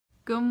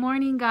Good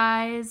morning,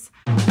 guys.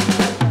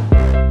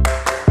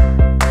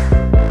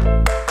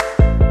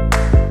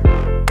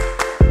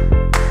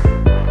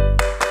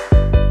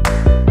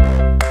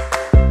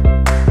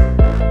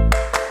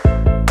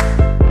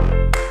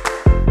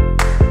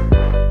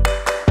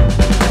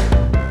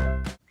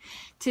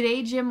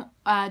 Today gym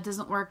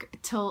doesn't work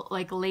till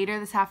like later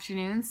this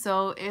afternoon,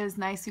 so it was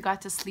nice we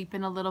got to sleep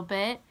in a little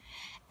bit.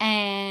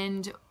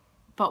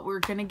 But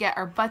we're gonna get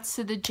our butts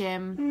to the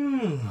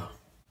gym.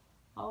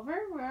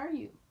 Oliver, where are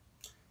you?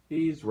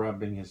 He's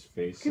rubbing his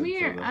face. Come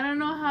here. I don't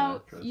know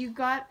how you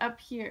got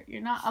up here.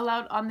 You're not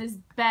allowed on this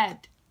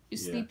bed. You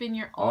sleep in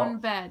your own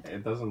bed.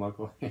 It doesn't look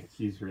like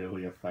he's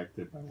really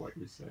affected by what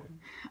you're saying.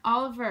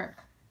 Oliver,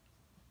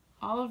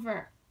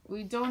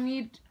 we don't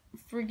need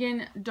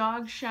friggin'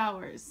 dog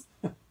showers.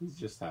 He's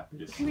just happy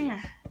to see Come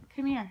here.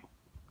 Come here.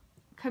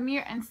 Come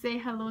here and say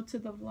hello to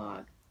the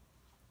vlog.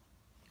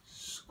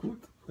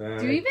 Scoot.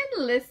 Do you even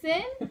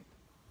listen?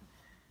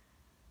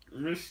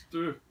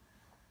 Mr.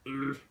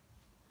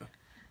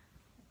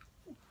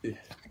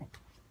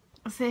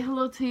 Say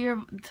hello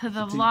to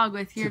the vlog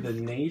with your to the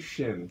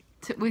nation.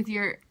 With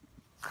your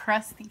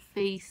crusty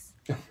face.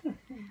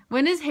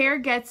 When his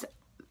hair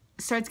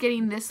starts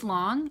getting this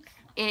long,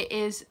 it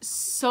is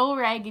so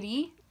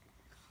raggedy.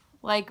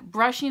 Like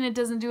brushing it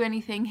doesn't do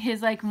anything.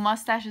 His like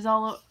mustache is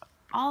all over.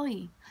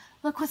 Ollie,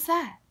 look, what's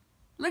that?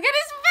 Look at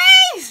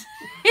his face.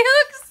 He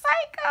looks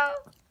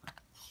psycho.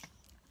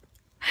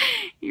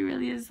 He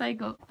really is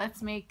psycho.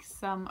 Let's make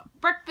some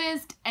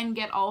breakfast and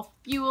get all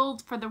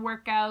fueled for the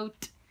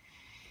workout.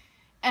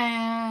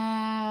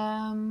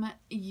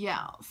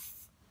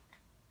 Yes.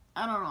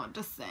 I don't know what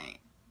to say.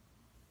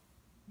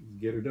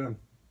 Get her done.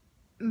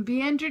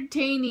 Be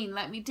entertaining.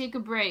 Let me take a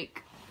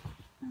break.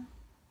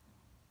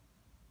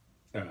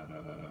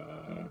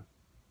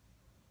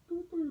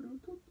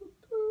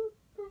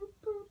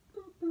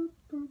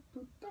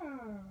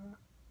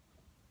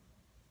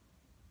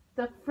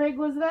 The frig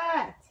was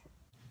that?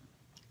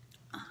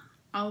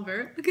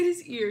 Oliver, look at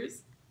his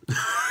ears.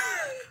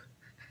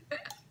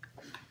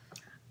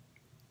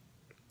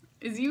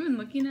 Is he even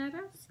looking at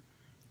us?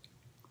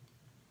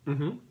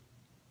 Mm-hmm.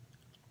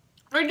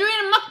 We're doing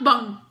a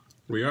mukbang.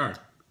 We are.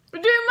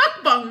 We're doing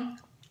mukbang.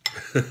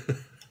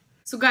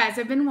 So guys,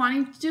 I've been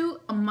wanting to do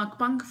a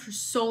mukbang for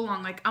so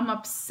long. Like, I'm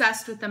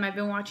obsessed with them. I've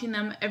been watching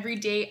them every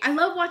day. I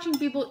love watching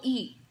people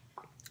eat.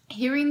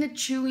 Hearing the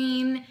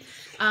chewing,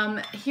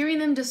 hearing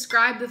them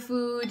describe the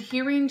food,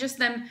 hearing just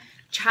them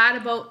chat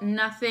about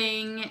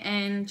nothing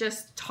and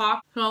just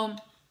talk. So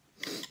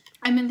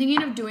I've been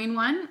thinking of doing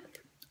one.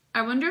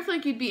 I wonder if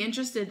like you'd be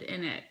interested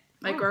in it.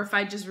 Like, or if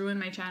I just ruin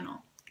my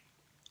channel.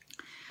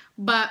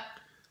 But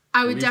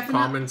I would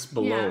definitely comments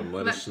below and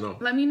let us know.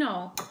 Let me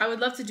know. I would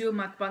love to do a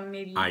mukbang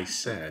maybe. I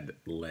said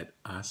let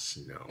us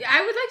know. Yeah, I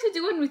would like to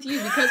do one with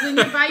you because when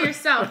you're by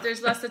yourself,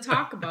 there's less to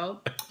talk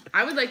about.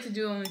 I would like to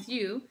do one with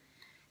you.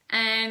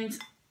 And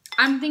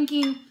I'm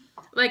thinking,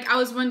 like, I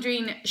was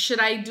wondering, should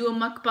I do a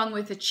mukbang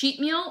with a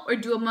cheat meal or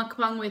do a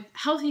mukbang with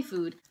healthy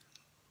food?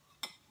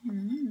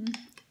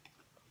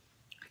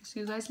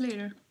 See you guys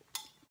later.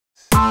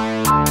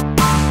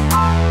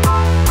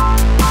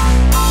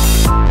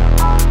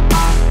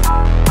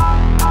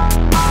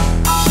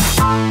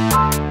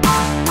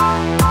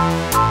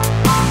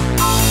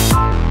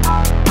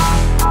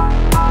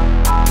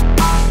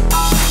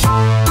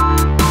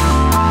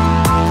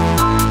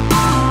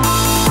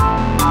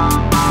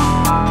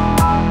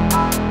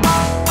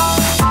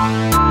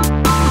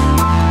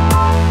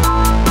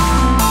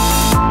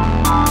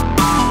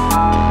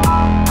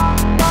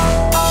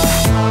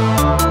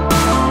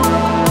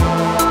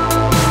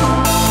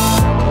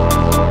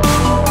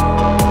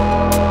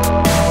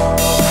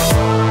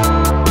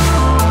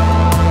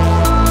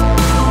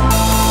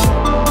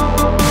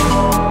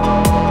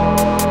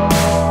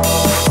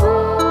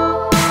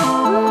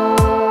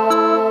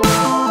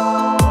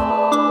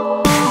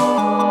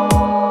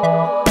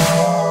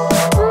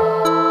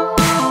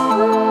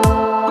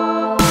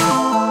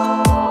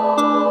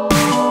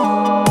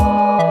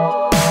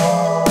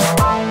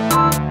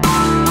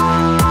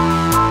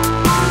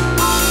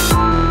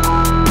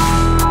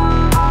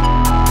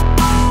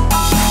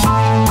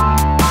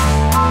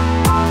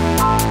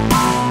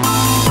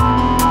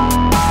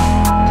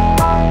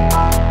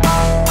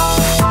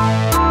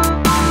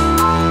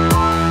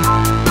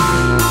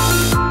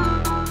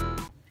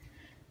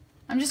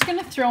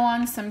 Throw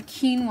on some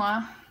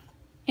quinoa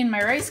in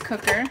my rice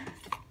cooker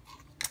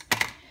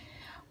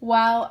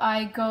while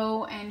I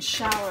go and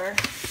shower.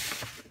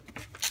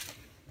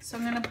 So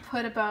I'm gonna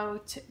put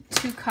about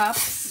 2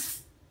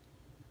 cups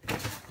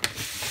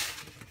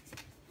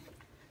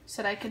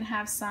so that I can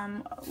have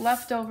some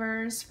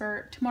leftovers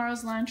for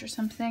tomorrow's lunch or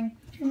something.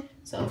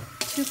 So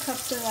 2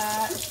 cups of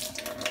that.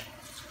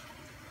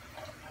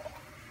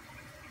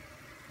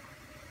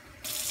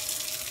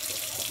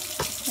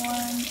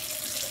 One.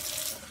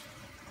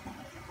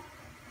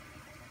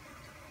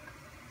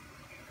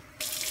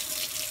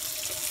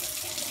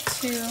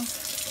 2,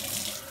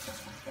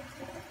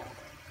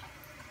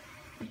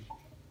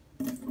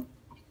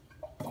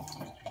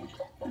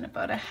 and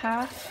about a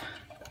half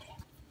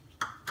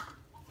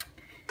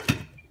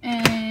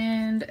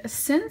And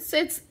since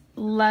it's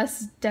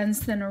less dense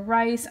than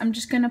rice, I'm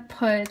just gonna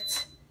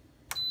put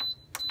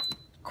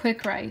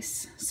quick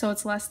rice so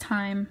it's less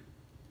time.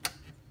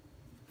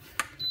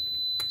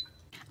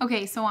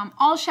 Okay, so I'm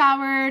all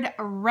showered,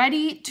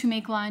 ready to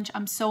make lunch.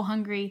 I'm so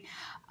hungry.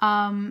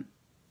 And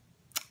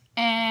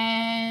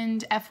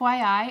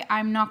FYI,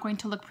 I'm not going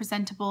to look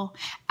presentable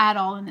at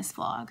all in this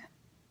vlog.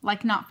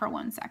 Like, not for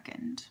 1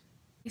 second.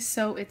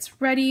 So it's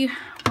ready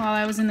while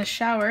I was in the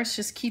shower. It's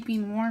just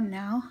keeping warm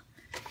now.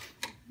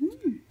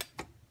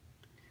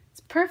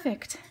 It's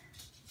perfect.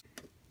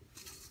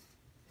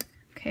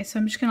 Okay, so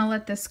I'm just gonna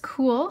let this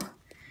cool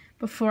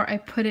before I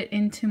put it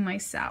into my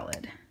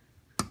salad.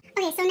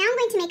 Okay, so now I'm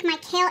going to make my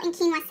kale and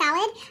quinoa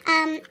salad.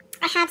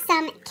 I have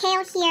some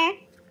kale here,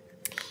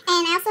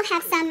 and I also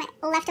have some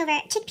leftover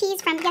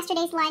chickpeas from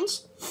yesterday's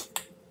lunch.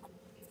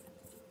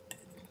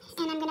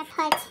 And I'm going to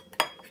put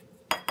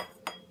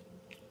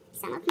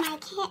some of my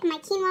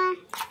quinoa.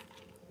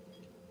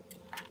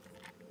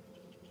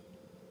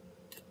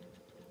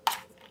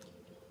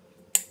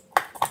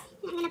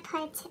 And I'm going to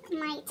put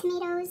my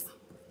tomatoes.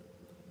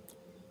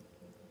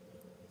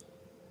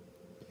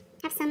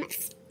 I have some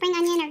spring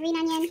onion or green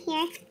onion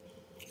here.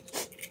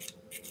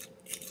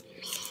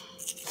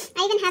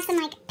 I even have some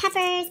like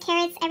peppers,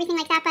 carrots, everything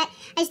like that, but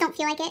I just don't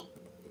feel like it.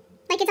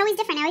 Like, it's always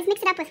different. I always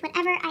mix it up with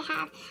whatever I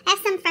have. I have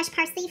some fresh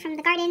parsley from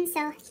the garden, so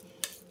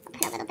I'll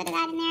put a little bit of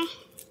that in there.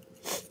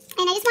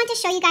 And I just want to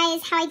show you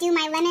guys how I do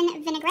my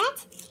lemon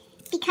vinaigrette,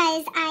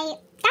 because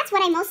that's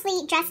what I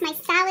mostly dress my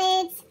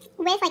salads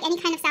with, like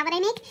any kind of salad I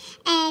make.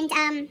 And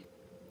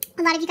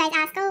a lot of you guys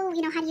ask, oh,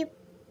 you know,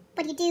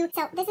 what do you do?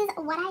 So this is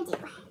what I do.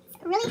 It's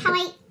really how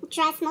I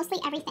dress mostly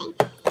everything.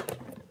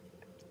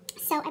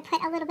 So I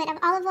put a little bit of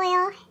olive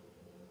oil.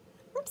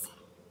 Oops.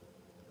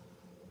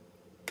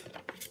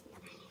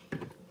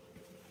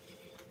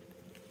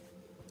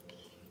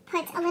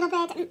 Put a little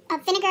bit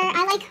of vinegar.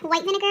 I like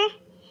white vinegar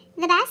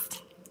the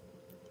best,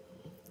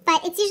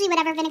 but it's usually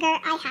whatever vinegar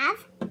I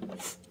have.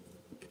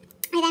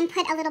 I then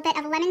put a little bit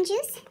of lemon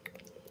juice.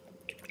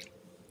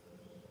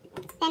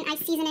 Then I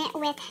season it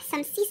with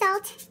some sea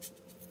salt,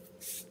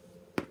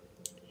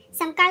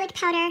 some garlic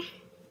powder,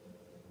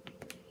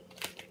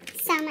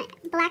 some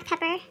black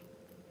pepper,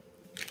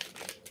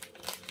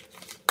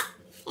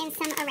 and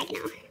some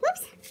oregano.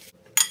 Whoops.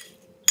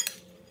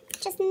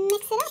 Just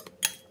mix it up.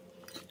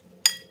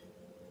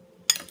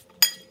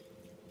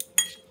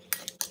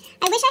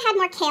 I wish I had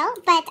more kale,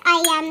 but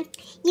I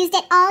used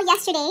it all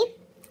yesterday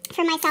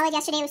for my salad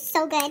yesterday. It was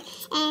so good.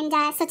 And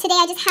so today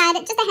I just had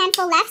just a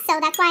handful left, so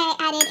that's why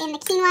I added in the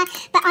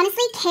quinoa. But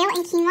honestly, kale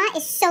and quinoa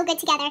is so good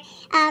together.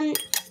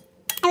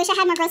 I wish I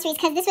had more groceries,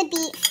 because this would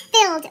be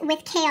filled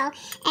with kale,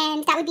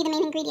 and that would be the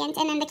main ingredient.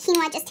 And then the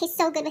quinoa just tastes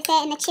so good with it,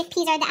 and the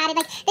chickpeas are the added.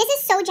 Like, this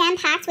is so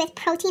jam-packed with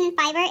protein and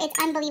fiber. It's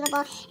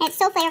unbelievable, and it's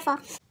so flavorful.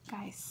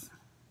 Guys,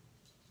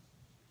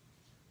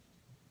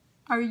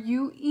 are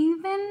you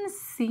even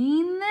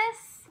seeing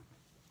this?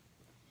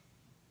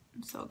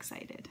 I'm so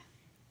excited.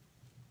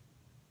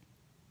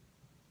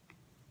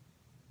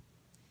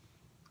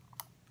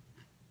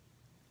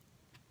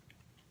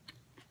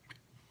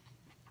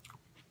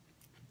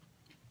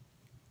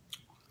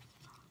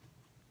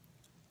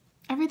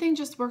 Everything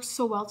just works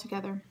so well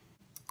together.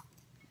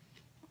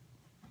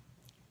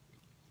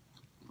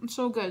 It's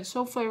so good,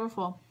 so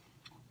flavorful.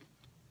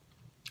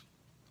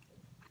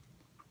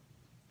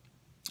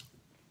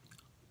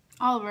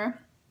 Oliver,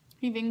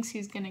 he thinks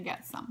he's gonna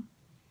get some.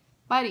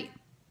 Buddy,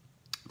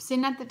 I'm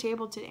sitting at the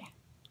table today.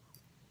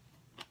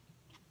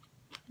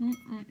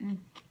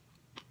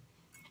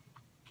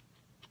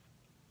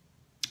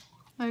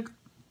 Like,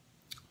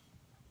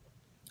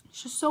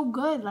 it's just so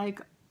good, like,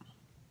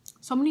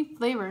 so many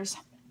flavors.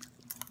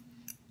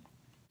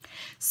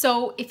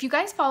 So if you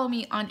guys follow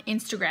me on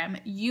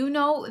Instagram, you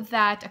know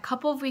that a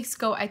couple of weeks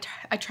ago, I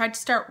tried to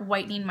start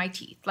whitening my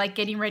teeth, like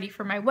getting ready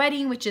for my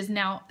wedding, which is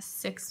now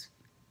six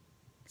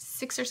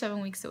or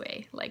 7 weeks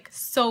away, like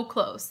so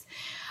close.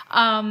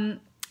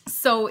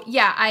 So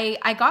yeah,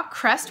 I got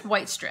Crest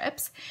white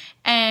strips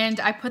and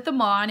I put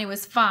them on. It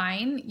was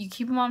fine. You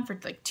keep them on for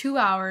like 2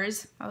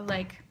 hours. I was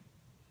like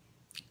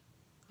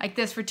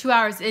this for 2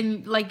 hours,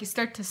 and like you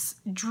start to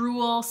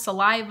drool,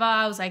 saliva.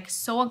 I was like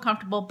so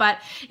uncomfortable, but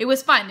it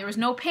was fine. There was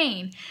no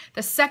pain.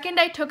 The second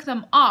I took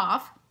them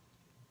off,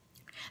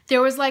 there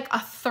was like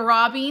a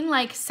throbbing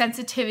like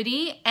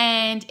sensitivity,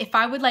 and if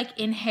I would like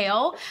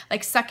inhale,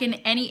 like suck in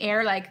any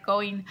air, like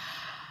going,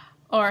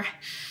 or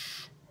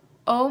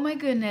oh my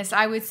goodness,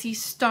 I would see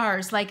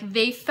stars. Like,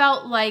 they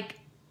felt like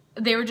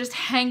they were just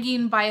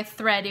hanging by a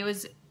thread. It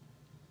was,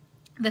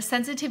 the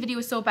sensitivity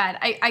was so bad.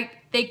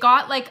 They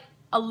got like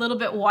a little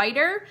bit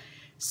wider,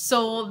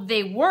 so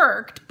they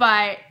worked,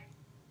 but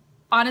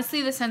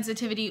honestly the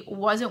sensitivity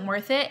wasn't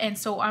worth it, and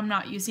so I'm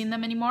not using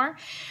them anymore.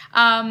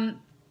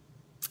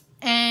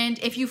 And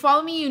if you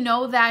follow me, you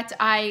know that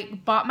I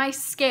bought my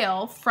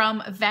scale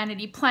from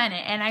Vanity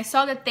Planet, and I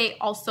saw that they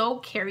also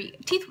carry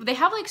teeth. They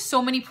have like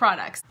so many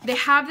products. They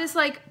have this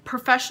like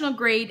professional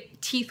grade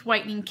teeth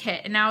whitening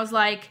kit, and I was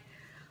like,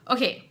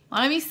 okay,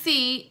 let me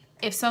see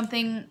if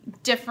something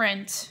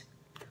different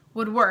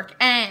would work.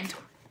 And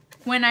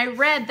when I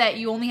read that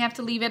you only have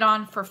to leave it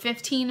on for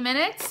 15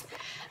 minutes,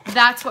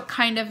 that's what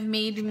kind of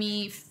made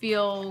me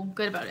feel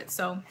good about it.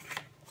 So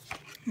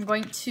I'm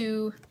going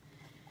to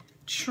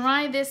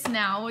try this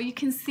now. You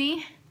can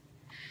see.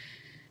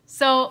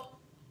 So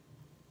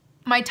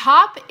my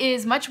top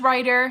is much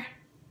brighter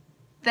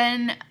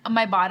than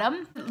my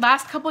bottom.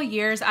 Last couple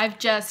years, I've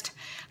just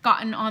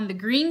gotten on the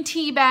green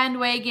tea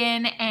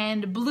bandwagon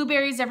and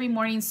blueberries every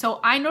morning. So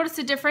I noticed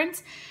a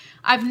difference.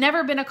 I've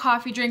never been a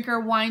coffee drinker,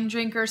 wine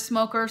drinker,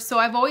 smoker, so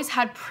I've always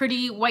had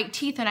pretty white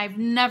teeth and I've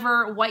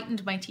never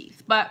whitened my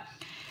teeth. But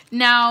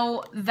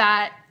now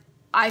that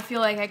I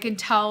feel like I can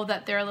tell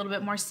that they're a little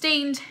bit more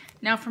stained,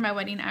 now for my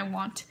wedding I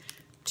want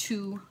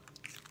to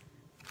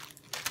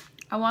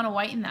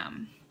whiten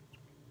them.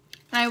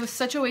 And it was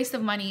such a waste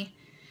of money,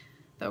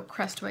 the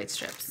Crest White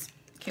strips.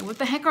 Okay, what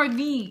the heck are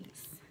these?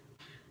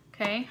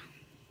 Okay.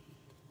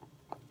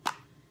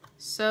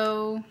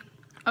 So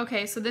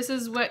this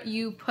is what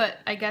you put,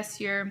 I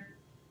guess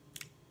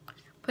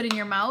put in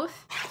your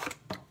mouth.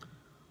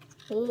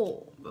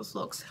 Oh, this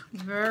looks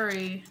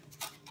very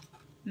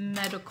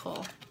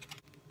medical.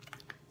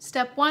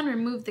 Step 1,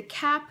 remove the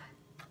cap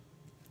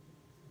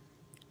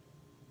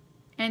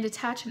and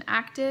attach an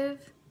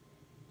active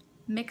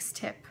mix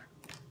tip.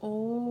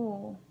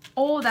 Oh,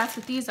 that's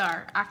what these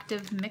are,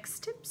 active mix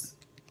tips.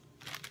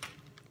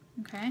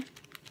 Okay.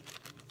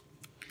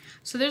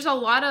 So there's a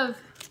lot of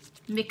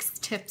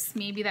mixed tips.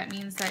 Maybe that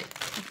means that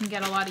you can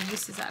get a lot of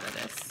uses out of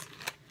this.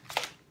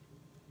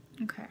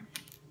 Okay.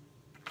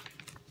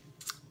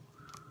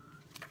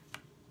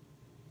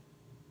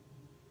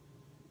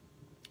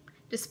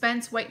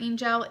 Dispense whitening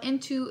gel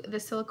into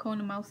the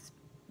silicone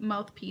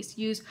mouthpiece.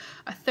 Use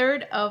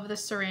 1/3 of the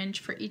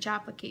syringe for each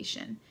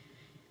application.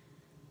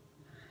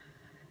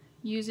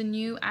 Use a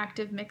new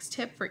active mix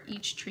tip for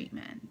each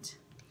treatment.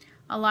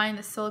 Align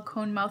the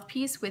silicone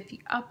mouthpiece with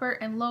the upper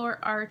and lower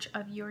arch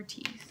of your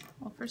teeth.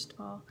 Well, first of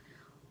all,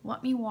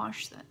 let me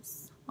wash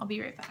this. I'll be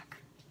right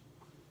back.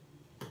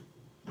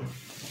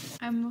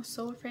 I'm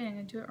so afraid I'm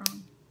gonna do it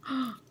wrong.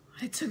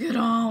 I took it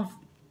off.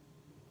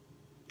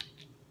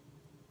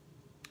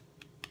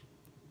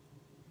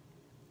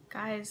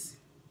 Guys,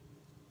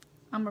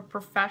 I'm a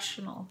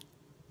professional.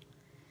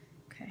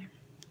 Okay.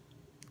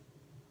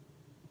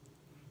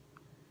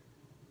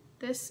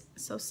 This,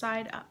 so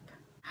side up.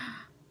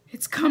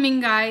 It's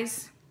coming,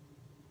 guys.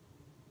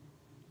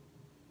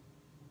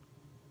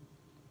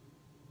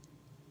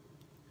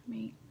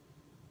 Me.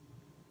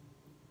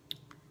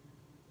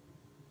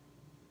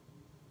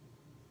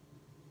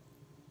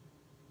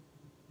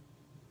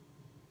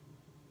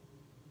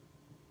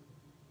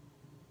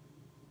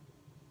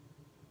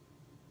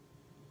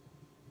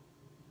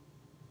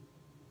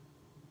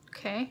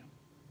 Okay.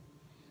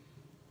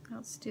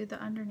 Let's do the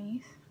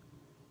underneath.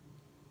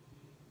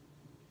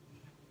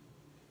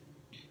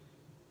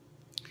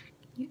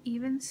 You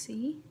even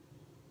see?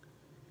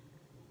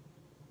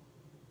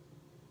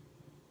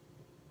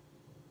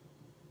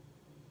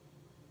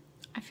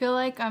 I feel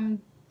like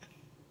I'm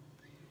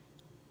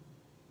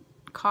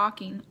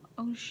caulking.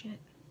 Oh shit.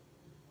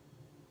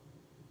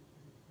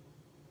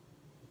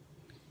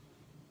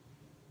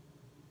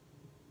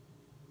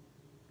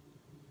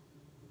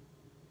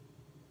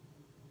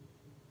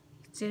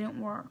 It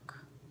didn't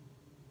work.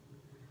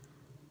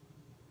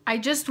 I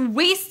just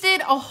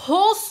wasted a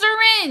whole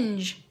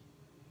syringe.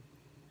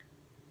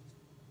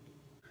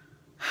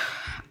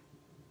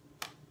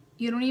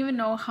 You don't even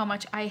know how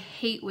much I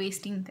hate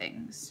wasting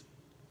things.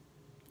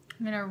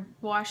 I'm gonna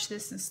wash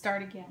this and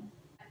start again.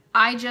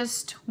 I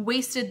just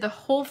wasted the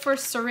whole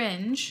first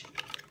syringe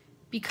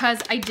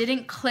because I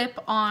didn't clip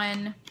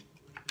on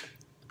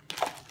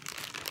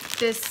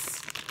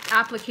this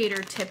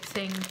applicator tip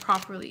thing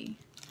properly.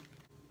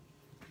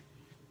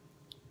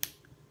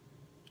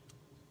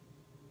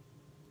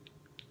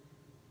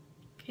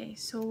 Okay,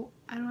 so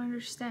I don't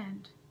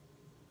understand.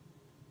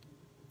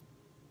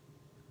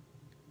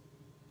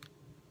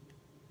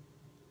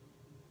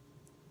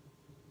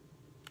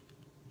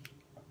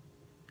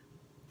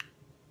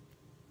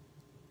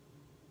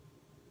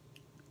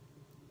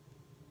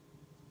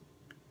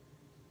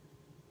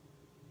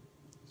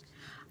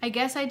 I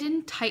guess I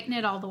didn't tighten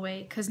it all the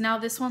way because now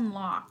this one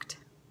locked.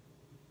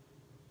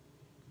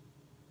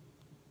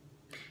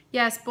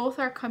 Yes, both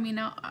are coming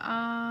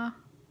out.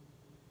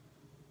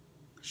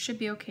 Should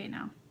be okay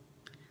now.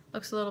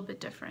 Looks a little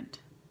bit different.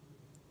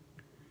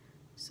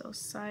 So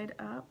side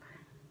up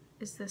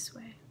is this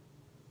way.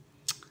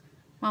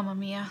 Mamma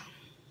mia.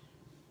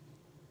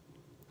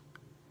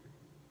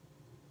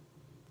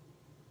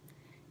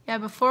 Yeah,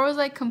 before it was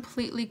like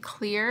completely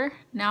clear.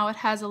 Now it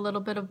has a little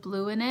bit of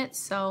blue in it,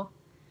 so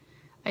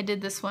I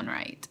did this one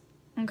right.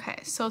 Okay,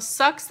 so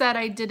sucks that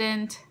I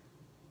didn't.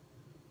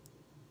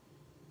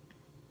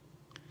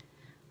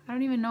 I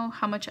don't even know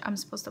how much I'm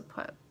supposed to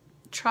put.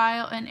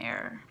 Trial and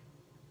error.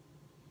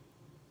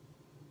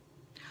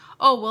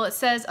 Oh, well, it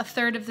says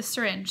 1/3 of the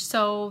syringe.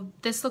 So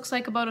this looks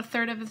like about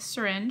 1/3 of the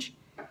syringe.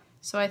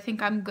 So I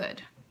think I'm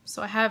good.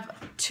 So I have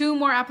 2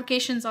 more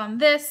applications on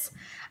this.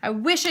 I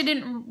wish I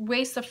didn't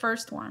waste the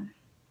first one.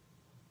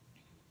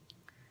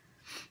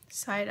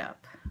 Side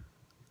up,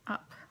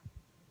 up.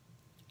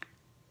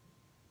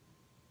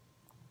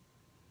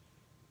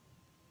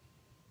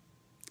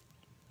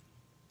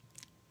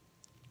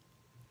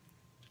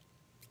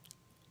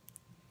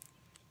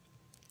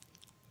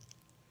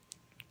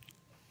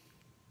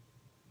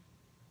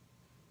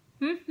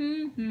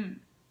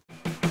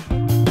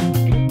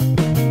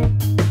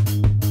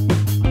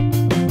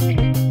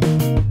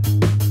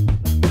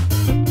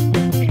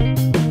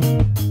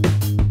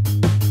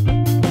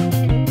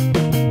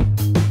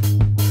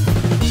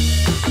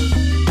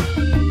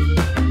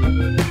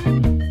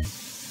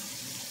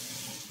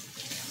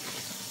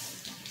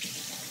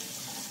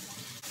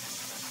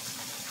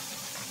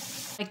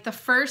 Like the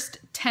first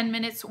 10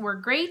 minutes were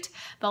great.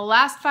 The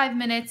last 5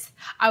 minutes,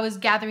 I was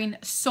gathering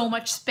so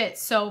much spit.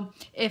 So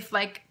if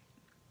like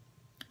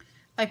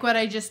what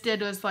I just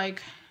did was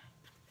like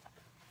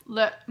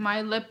let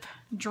my lip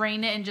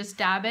drain it and just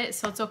dab it.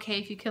 So it's okay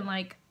if you can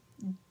like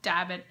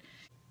dab it.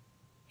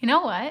 You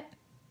know what?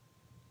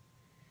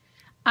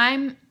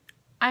 I'm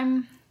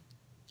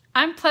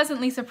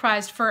pleasantly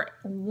surprised for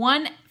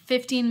one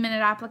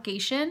 15-minute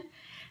application.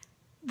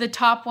 The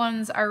top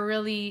ones are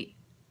really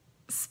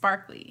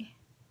sparkly.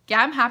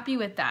 Yeah, I'm happy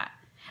with that.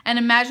 And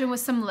imagine with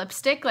some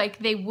lipstick, like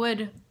they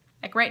would,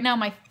 like right now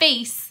my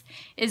face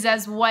is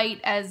as white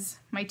as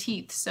my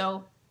teeth,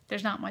 so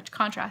there's not much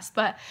contrast.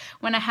 But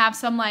when I have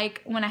some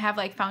like, when I have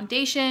like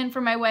foundation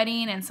for my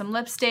wedding and some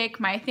lipstick,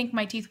 I think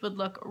my teeth would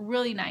look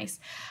really nice.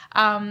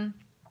 Yeah,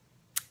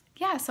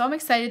 so I'm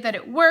excited that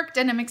it worked,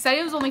 and I'm excited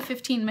it was only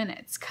 15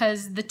 minutes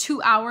because the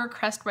 2-hour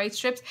Crest White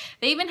strips,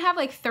 they even have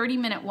like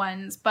 30-minute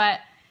ones, but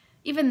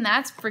even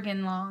that's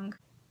friggin' long.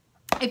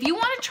 If you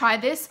want to try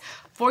this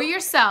for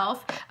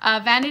yourself,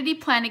 Vanity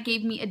Planet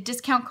gave me a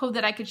discount code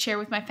that I could share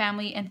with my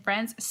family and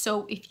friends.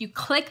 So if you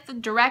click the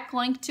direct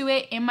link to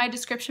it in my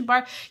description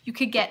bar, you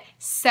could get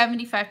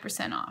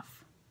 75%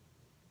 off.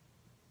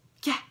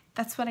 Yeah,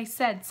 that's what I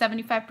said,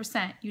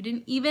 75%. You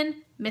didn't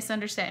even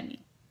misunderstand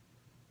me.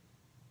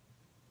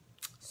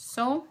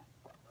 So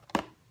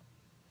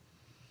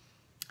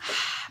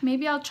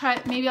maybe I'll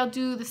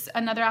do this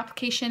another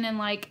application in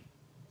like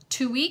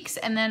 2 weeks,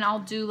 and then I'll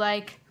do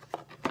like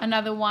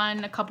another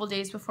one a couple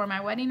days before my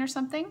wedding or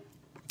something.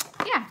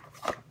 Yeah.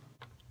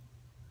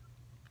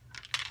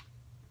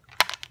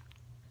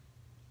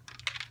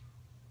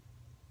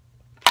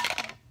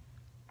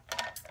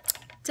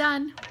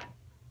 Done.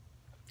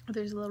 Oh,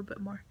 there's a little bit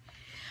more.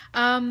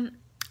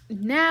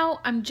 Now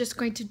I'm just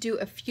going to do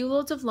a few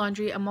loads of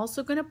laundry. I'm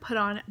also going to put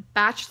on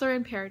Bachelor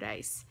in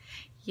Paradise.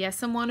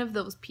 Yes, I'm one of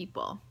those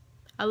people.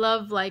 I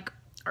love like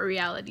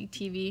reality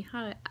TV.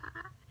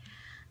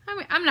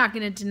 I'm not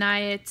going to deny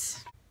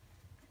it.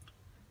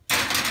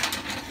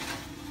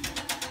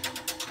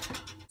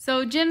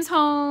 So Jim's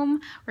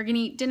home, we're gonna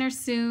eat dinner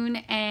soon,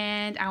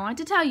 and I want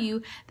to tell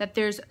you that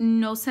there's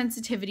no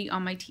sensitivity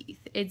on my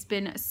teeth. It's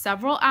been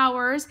several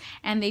hours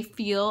and they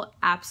feel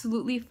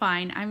absolutely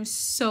fine. I'm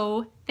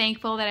so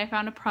thankful that I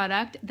found a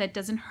product that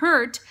doesn't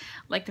hurt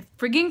like the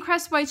friggin'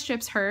 Crest White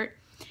strips hurt.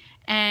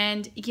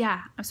 And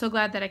yeah, I'm so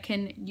glad that I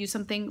can use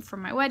something for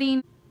my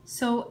wedding.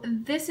 So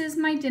this is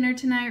my dinner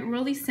tonight,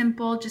 really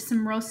simple, just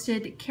some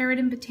roasted carrot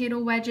and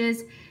potato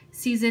wedges,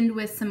 seasoned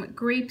with some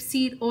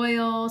grapeseed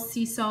oil,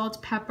 sea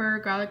salt,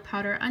 pepper, garlic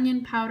powder,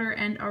 onion powder,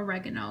 and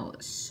oregano.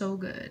 So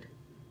good.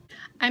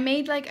 I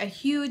made like a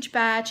huge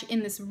batch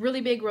in this really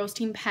big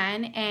roasting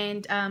pan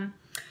and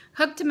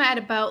cooked them at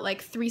about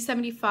like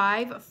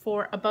 375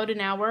 for about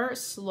an hour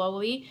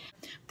slowly.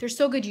 They're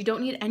so good. You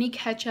don't need any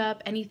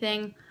ketchup,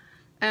 anything.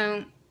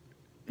 Do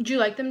you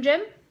like them,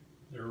 Jim?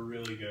 They're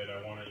really good.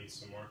 I want to eat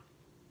some more.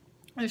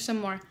 There's some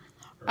more.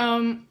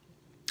 And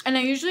I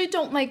usually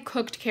don't like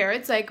cooked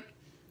carrots. Like,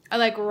 I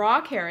like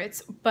raw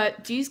carrots,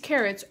 but these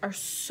carrots are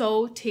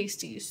so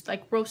tasty. It's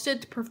like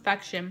roasted to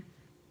perfection.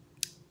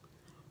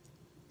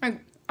 Like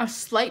a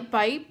slight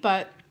bite,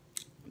 but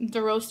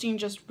the roasting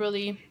just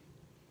really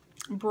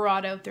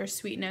brought out their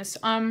sweetness.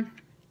 I'm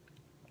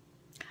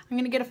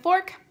gonna get a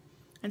fork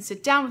and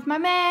sit down with my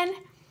man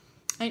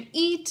and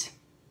eat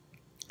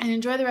and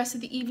enjoy the rest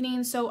of the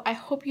evening. So I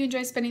hope you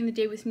enjoyed spending the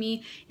day with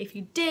me. If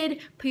you did,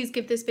 please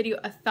give this video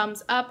a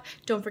thumbs up.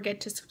 Don't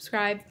forget to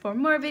subscribe for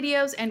more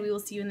videos, and we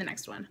will see you in the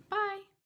next one. Bye.